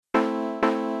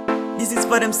This is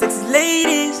for them sexy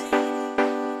ladies.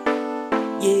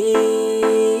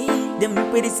 Yeah, them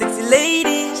pretty sexy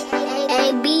ladies.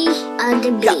 AB on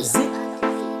the beat.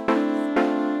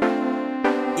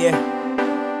 Yeah,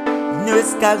 you know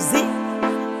it's Kabzi.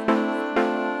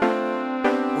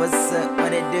 What's up?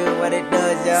 What it do? What it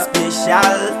does, y'all?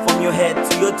 Special from your head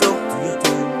to your toe.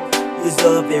 You're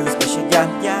so very special,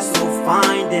 girl. So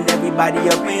fine than everybody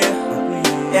up here.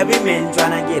 Every man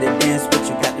tryna get a dance, but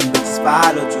you got them bitches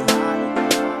followed you.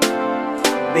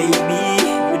 Baby,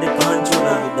 you the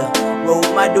controller, you the roll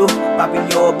my dough, popping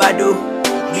your bado.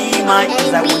 Be mine,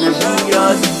 cause I wanna be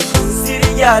yours. See the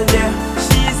girl there,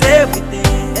 she's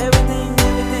everything, everything,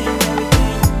 everything,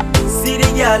 everything. See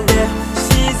the girl there,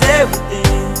 she's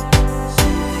everything,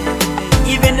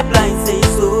 even the blind say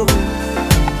so.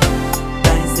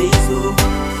 Blind say so.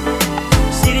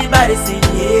 She the body sing,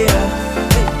 yeah.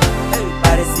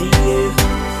 Body sing, yeah.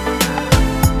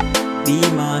 Be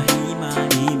mine, be mine,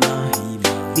 be mine.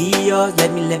 Be yours,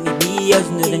 let me be yours.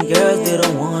 You know them girls, they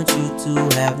don't want you to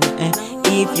have nothing.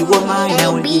 If you were mine, I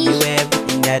will give you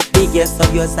everything. That biggest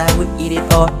of yours, I will eat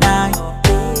it all night,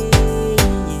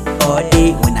 all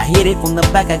day. When I hit it from the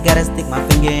back, I gotta stick my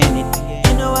finger in it.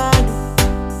 You know I do.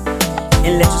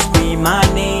 And let you scream my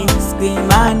name, scream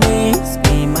my name,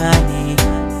 scream my name.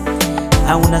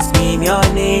 I wanna scream your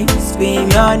name, scream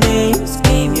your name,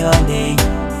 scream your name.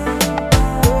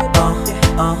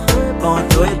 Gonna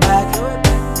throw it back.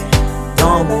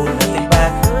 Don't hold nothing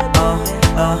back.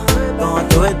 Gonna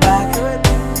throw it back.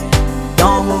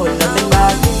 Don't hold nothing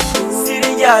back. See the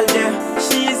girl there,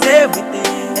 she's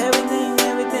everything, everything,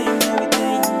 everything,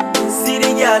 everything. See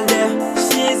the girl there,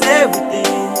 she's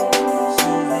everything,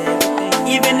 she's everything.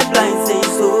 Even the blind say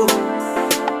so.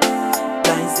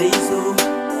 Blind say so.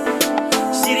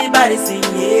 She the body sing,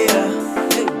 yeah.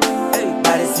 Hey,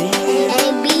 body sing, yeah.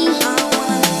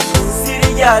 See the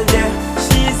girl there,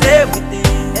 she's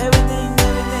everything, everything,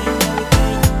 everything,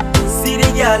 everything. See the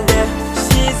girl there,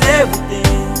 she's everything,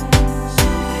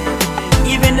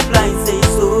 even the blind say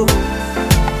so.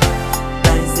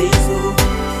 Blind say so.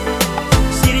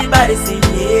 She the body sing,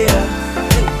 yeah.